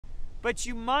But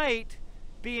you might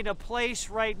be in a place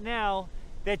right now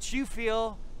that you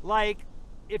feel like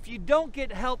if you don't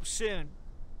get help soon,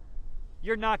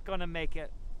 you're not going to make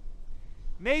it.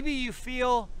 Maybe you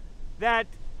feel that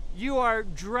you are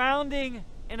drowning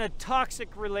in a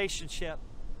toxic relationship.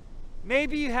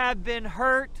 Maybe you have been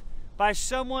hurt by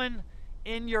someone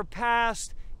in your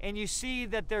past and you see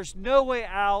that there's no way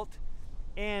out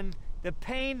and the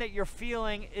pain that you're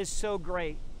feeling is so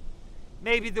great.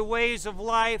 Maybe the waves of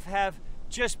life have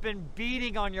just been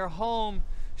beating on your home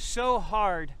so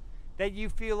hard that you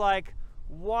feel like,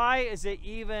 why is it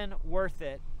even worth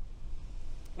it?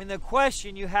 And the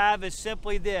question you have is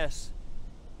simply this: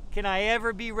 can I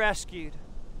ever be rescued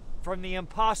from the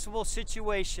impossible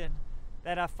situation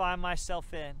that I find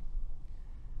myself in?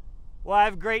 Well, I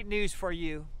have great news for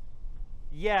you.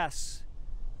 Yes,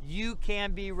 you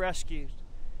can be rescued.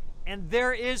 And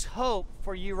there is hope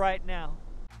for you right now.